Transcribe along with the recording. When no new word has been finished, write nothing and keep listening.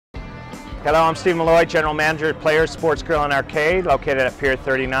Hello, I'm Steve Malloy, General Manager at Players Sports Grill and Arcade, located at Pier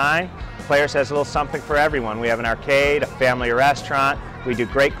 39. Players has a little something for everyone. We have an arcade, a family restaurant. We do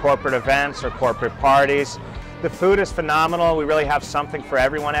great corporate events or corporate parties. The food is phenomenal. We really have something for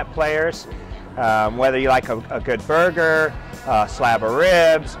everyone at Players. Whether you like a good burger, a slab of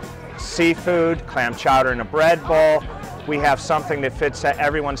ribs, seafood, clam chowder in a bread bowl, we have something that fits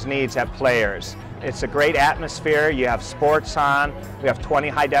everyone's needs at Players. It's a great atmosphere. You have sports on. We have 20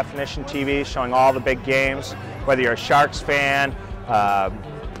 high-definition TVs showing all the big games. Whether you're a Sharks fan,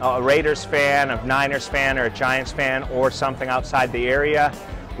 a Raiders fan, a Niners fan, or a Giants fan, or something outside the area,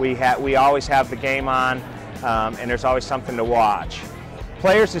 we always have the game on, and there's always something to watch.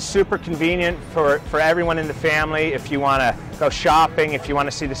 Players is super convenient for everyone in the family. If you want to go shopping, if you want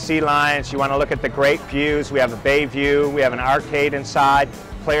to see the sea lions, you want to look at the great views, we have a bay view, we have an arcade inside.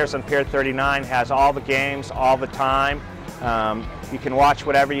 Players on Pier 39 has all the games all the time. You can watch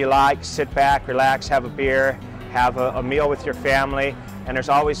whatever you like, sit back, relax, have a beer, have a meal with your family, and there's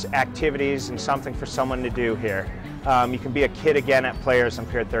always activities and something for someone to do here. You can be a kid again at Players on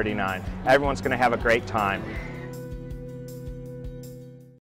Pier 39. Everyone's going to have a great time.